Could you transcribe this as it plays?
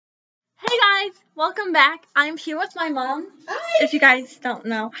guys, welcome back. I'm here with my mom, if you guys don't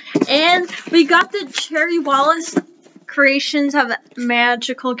know. And we got the Cherry Wallis Creations of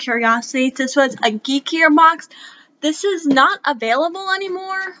Magical Curiosities. This was a Geek Gear box. This is not available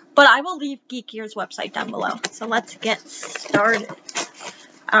anymore, but I will leave Geek Gear's website down below. So let's get started.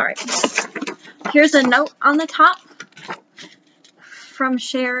 Alright, here's a note on the top from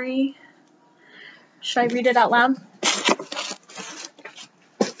Sherry. Should I read it out loud?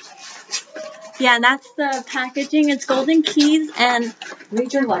 Yeah, that's the packaging. It's golden keys and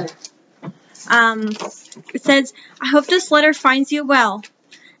read your letter. It says, I hope this letter finds you well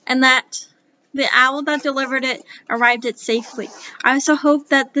and that the owl that delivered it arrived it safely. I also hope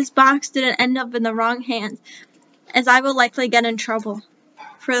that this box didn't end up in the wrong hands, as I will likely get in trouble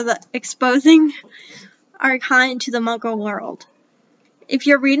for exposing our kind to the Muggle world. If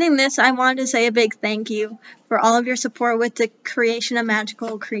you're reading this, I wanted to say a big thank you for all of your support with the creation of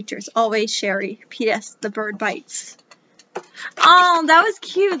magical creatures. Always, Sherry. P.S. The bird bites. Oh, that was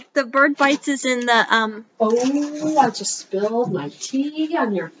cute. The bird bites is in the, Oh, I just spilled my tea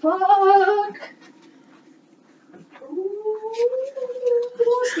on your book. Ooh,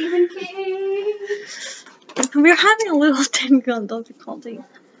 Stephen King. We're having a little technical difficulty.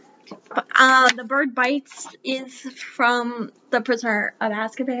 But, the bird bites is from The Prisoner of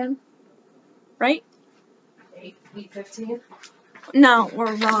Azkaban, right? 8:15. No,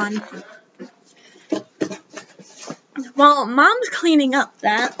 we're wrong. Well, Mom's cleaning up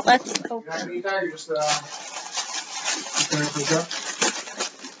that. Let's open.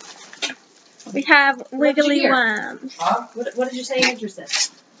 We have wiggly worms. Huh? What did you say your interest in?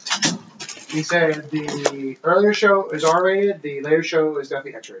 He said the earlier show is R-rated, the later show is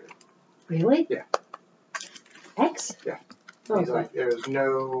definitely X-rated. Really? Yeah. X? Yeah. Oh, He's like, there's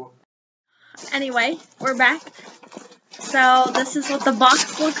no... Anyway, we're back. So, this is what the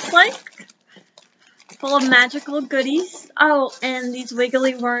box looks like. Full of magical goodies. Oh, and these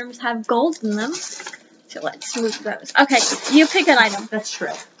wiggly worms have gold in them. So let's move those. Okay, you pick an item. That's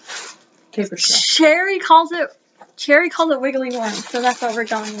true. Paper shell. Cherry calls it wiggly worm, so that's what we're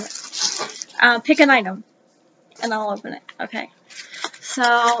going with. Pick an item, and I'll open it. Okay.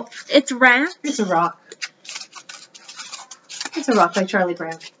 So it's wrapped. It's a rock. It's a rock by Charlie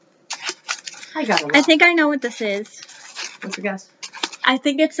Brown. I got a rock. I think I know what this is. What's your guess? I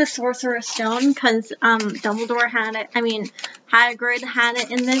think it's the Sorcerer's Stone, because Dumbledore had it. I mean, Hagrid had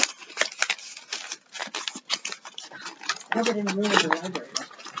it in this. I have it in the room in the library.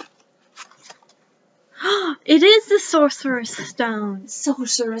 It is the Sorcerer's Stone.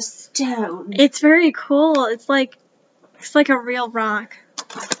 Sorcerer's Stone. It's very cool. It's like a real rock.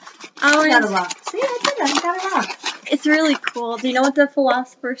 Oh, I got a rock. See, I did that. I got a rock. It's really cool. Do you know what the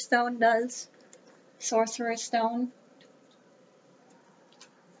Philosopher's Stone does? Sorcerer's Stone.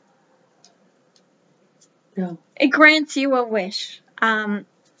 No. It grants you a wish. If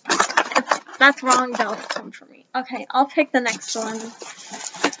that's wrong, don't come for me. Okay, I'll pick the next one.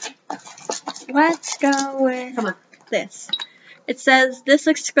 Let's go with this. It says, this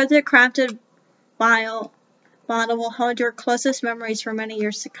exquisite crafted bottle will hold your closest memories for many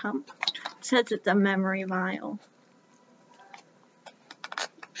years to come. It says it's a memory vial.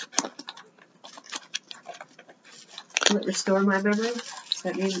 Will it restore my memory? Does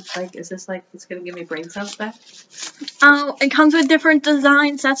that mean, like, is this like, it's going to give me brain cells back? Oh, it comes with different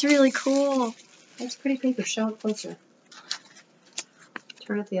designs. That's really cool. That's pretty paper. Show it closer.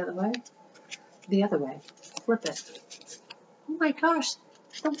 Turn it the other way. The other way. Flip it. Oh my gosh.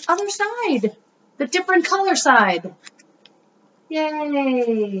 The other side. The different color side.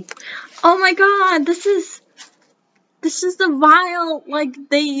 Yay. Oh my god, this is the vial like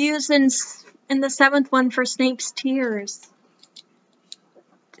they use in the 7th one for Snape's tears.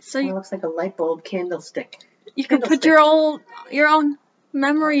 So It looks like a light bulb candlestick. You can put your own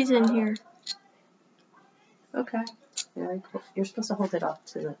memories in here. Okay. Yeah, you're supposed to hold it up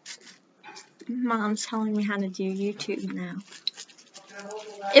to the... Mom's telling me how to do YouTube now.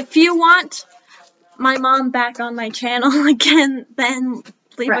 If you want my mom back on my channel again, then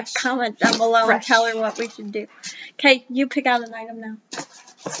leave a comment down below and tell her what we should do. Okay, you pick out an item now.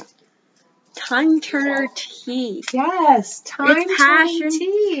 Time Turner tea. Yes, Time Turner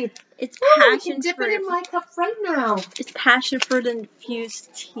tea. It's passion passion I can dip fruit. it in my cup right now. It's passion fruit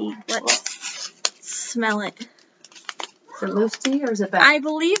infused tea. Let's smell it. Is it loose tea or is it back? I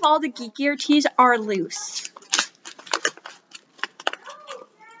believe all the Geek Gear teas are loose.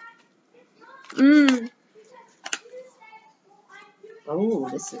 Mmm. Oh,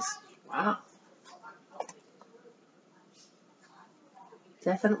 this is, wow.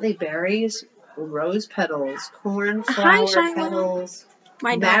 Definitely berries, rose petals, cornflower petals.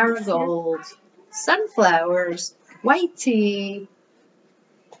 My dog. Marigold, sunflowers, white tea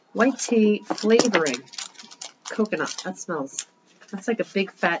flavoring, coconut. That smells. That's like a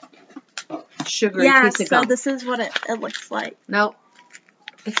big fat sugary piece of gum. So this is what it looks like. No,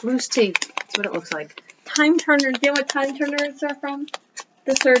 it's loose tea. That's what it looks like. Time turners. Do you know what time turners are from?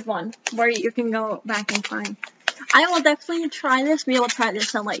 The third one, where you can go back in time. I will definitely try this. We will try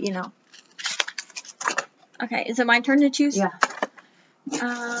this and let you know. Okay, is it my turn to choose? Yeah.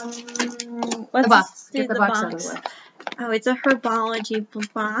 Let's the box. do Get the box out of the way. Oh, it's a herbology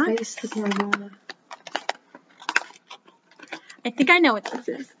box. Face the camera. I think I know what this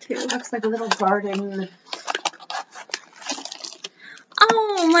is too. Looks like a little garden.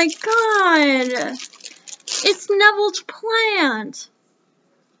 Oh my god! It's Neville's plant!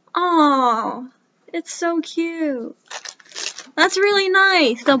 Oh, it's so cute. That's really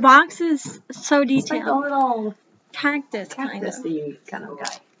nice. The box is so detailed. It's like a little cactus kind of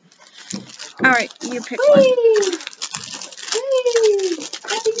guy. Alright, you pick one. Whee!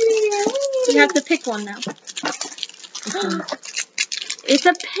 Happy New Year! Whee! You have to pick one now. It's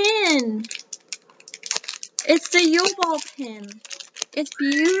a pin. It's the Yule-Ball pin. It's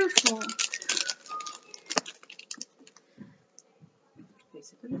beautiful.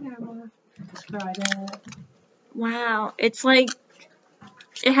 Wow, it's like,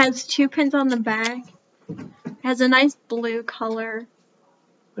 it has 2 pins on the back. It has a nice blue color.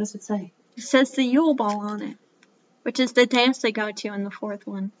 What does it say? It says the Yule Ball on it, which is the dance they go to in the 4th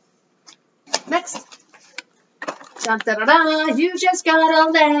one. Next. Dun, da, da, da. You just got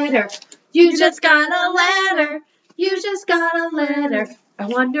a letter. You just got a letter. You just got a letter. I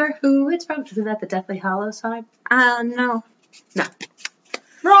wonder who it's from. Isn't that the Deathly Hallows side? No. No.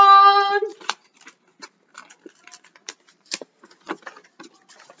 Wrong!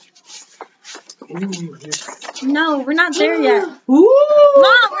 Ooh, No, we're not there yet. Ooh! Mom,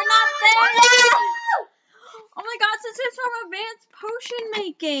 we're not there yet! Oh my gosh, this is from Advanced Potion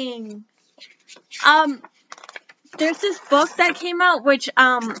Making. There's this book that came out, which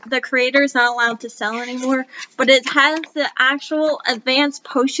the creator is not allowed to sell anymore, but it has the actual Advanced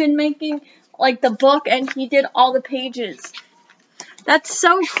Potion Making, like the book, and he did all the pages. That's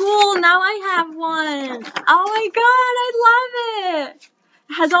so cool. Now I have one. Oh my god, I love it.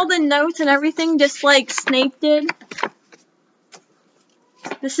 It has all the notes and everything, just like Snape did.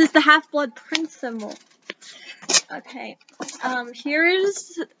 This is the Half-Blood Prince symbol. Okay. Here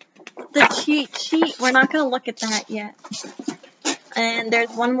is the cheat sheet. We're not going to look at that yet. And there's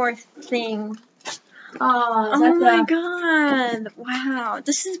one more thing. Oh my god. Wow.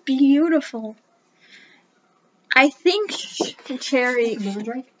 This is beautiful. I think Cherry,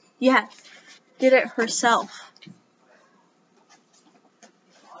 yes, did it herself.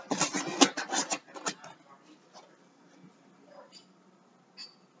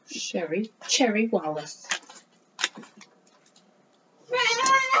 Cherry Wallis.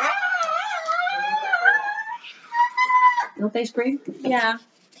 Don't they scream? Yeah.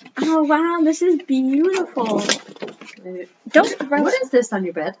 Oh wow, this is beautiful. Don't throw What it. is this on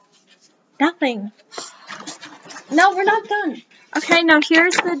your bed? Nothing. No, we're not done. Okay, now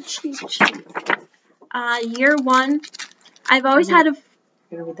here's the cheat sheet. Year 1. I've always had a...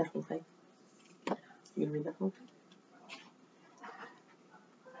 You're gonna read that whole thing? You gonna read that whole thing?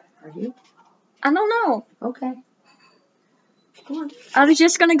 Are you? I don't know. Okay. Go on. I was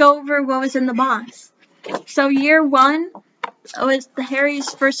just gonna go over what was in the box. So year 1 was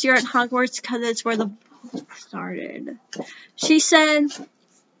Harry's first year at Hogwarts because it's where the book started. She said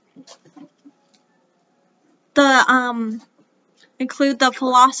include the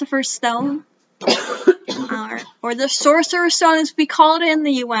Philosopher's Stone or the Sorcerer's Stone as we call it in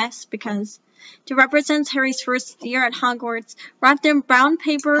the US because to represent Harry's first year at Hogwarts, wrapped in brown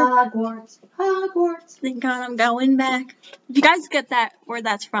paper. Hogwarts. Thank God I'm going back. If you guys get that, where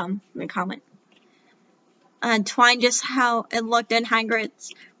that's from, in the comment. Twine just how it looked and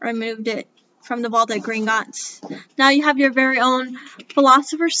Hagrid's removed it from the vault at Gringotts. Now you have your very own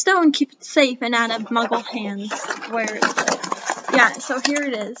Philosopher's Stone. Keep it safe and out of Muggle hands. Yeah, so here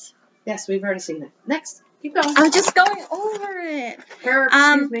it is. Yes, we've already seen it. Next, keep going. I was just going over it.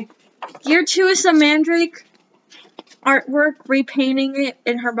 Excuse me. Year 2 is some Mandrake artwork, repainting it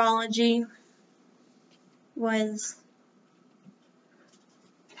in herbology was,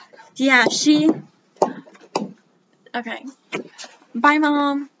 yeah, okay. Bye,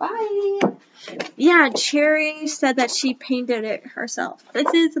 Mom. Bye. Yeah, Cherry said that she painted it herself.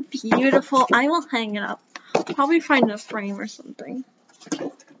 This is beautiful. I will hang it up. I'll probably find a frame or something.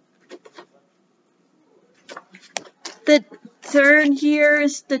 The 3rd year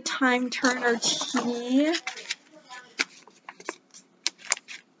is the Time Turner tea.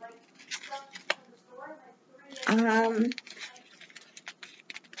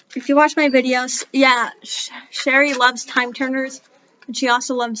 If you watch my videos, yeah, Sherry loves time turners, and she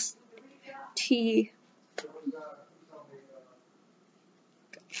also loves tea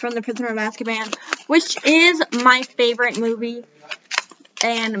from The Prisoner of Azkaban, which is my favorite movie,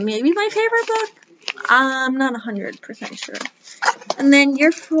 and maybe my favorite book. I'm not 100% sure. And then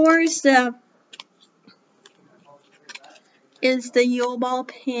year 4 is the Yule Ball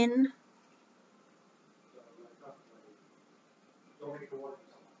pin.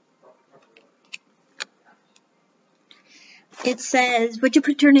 It says, "Would you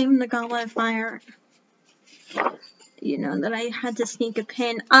put your name in the Goblet of Fire?" You know that I had to sneak a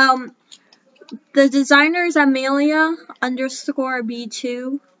pin. The designer is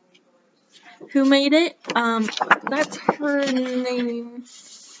Amelia_B2, who made it. That's her name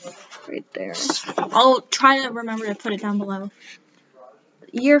right there. I'll try to remember to put it down below.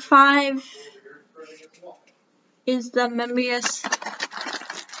 Year 5 is the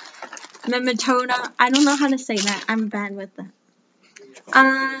Memitona. I don't know how to say that. I'm bad with that.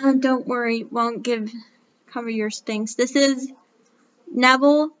 Don't worry, won't cover your stinks. This is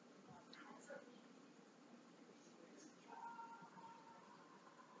Neville.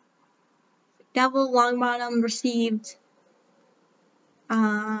 Neville Longbottom received.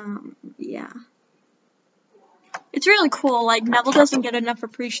 Yeah. It's really cool. Like, Neville doesn't get enough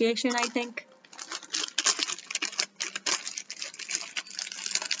appreciation, I think.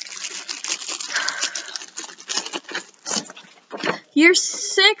 Year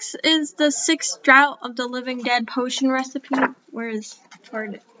 6 is the 6th Drought of the Living Dead potion recipe. Where is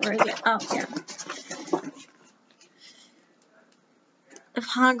it? Oh, yeah. Of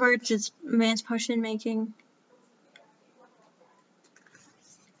Hogwarts is advanced potion making.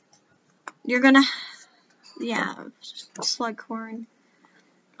 You're gonna, yeah, Slughorn.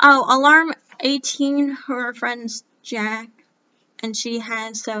 Oh, Alarm 18, her friend's Jack, and she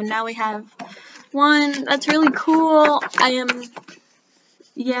has, so now we have one. That's really cool.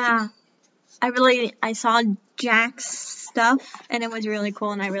 Yeah, I saw Jack's stuff, and it was really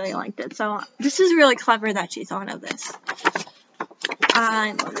cool, and I really liked it. So this is really clever that she thought of this.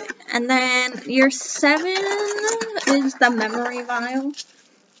 I love it. And then year 7 is the Memory Vial.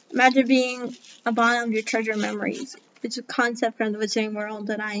 Imagine being a bottom of your treasure memories. It's a concept from the Wizarding World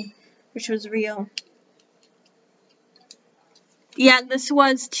that I wish was real. Yeah, this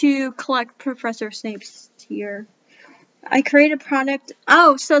was to collect Professor Snape's tear. I created a product.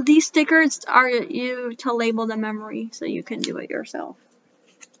 Oh, so these stickers are you to label the memory, so you can do it yourself.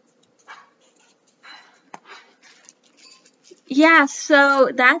 Yeah, so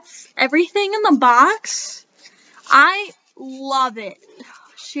that's everything in the box. I love it.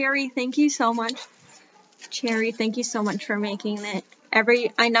 Sherry, thank you so much. Cherry, thank you so much for making it.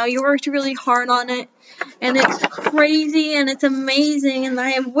 I know you worked really hard on it, and it's crazy, and it's amazing, and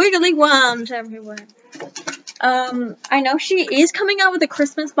I have wiggly worms everywhere. I know she is coming out with a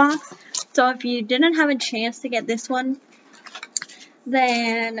Christmas box, so if you didn't have a chance to get this one,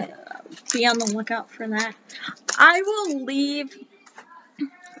 then be on the lookout for that. I will leave,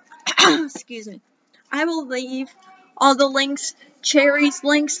 excuse me, I will leave all the links, Cherry's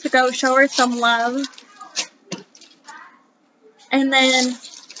links, to go show her some love. And then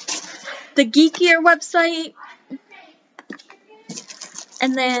the Geek Gear website.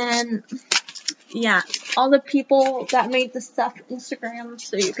 And then, yeah, all the people that made the stuff Instagram,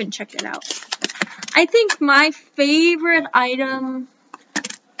 so you can check it out. I think my favorite item,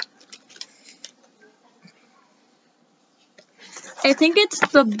 I think it's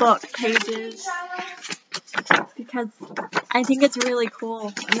the book pages, because I think it's really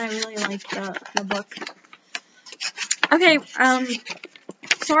cool, and I really like the book. Okay,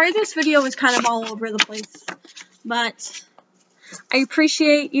 sorry this video was kind of all over the place, but I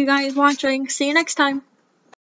appreciate you guys watching. See you next time.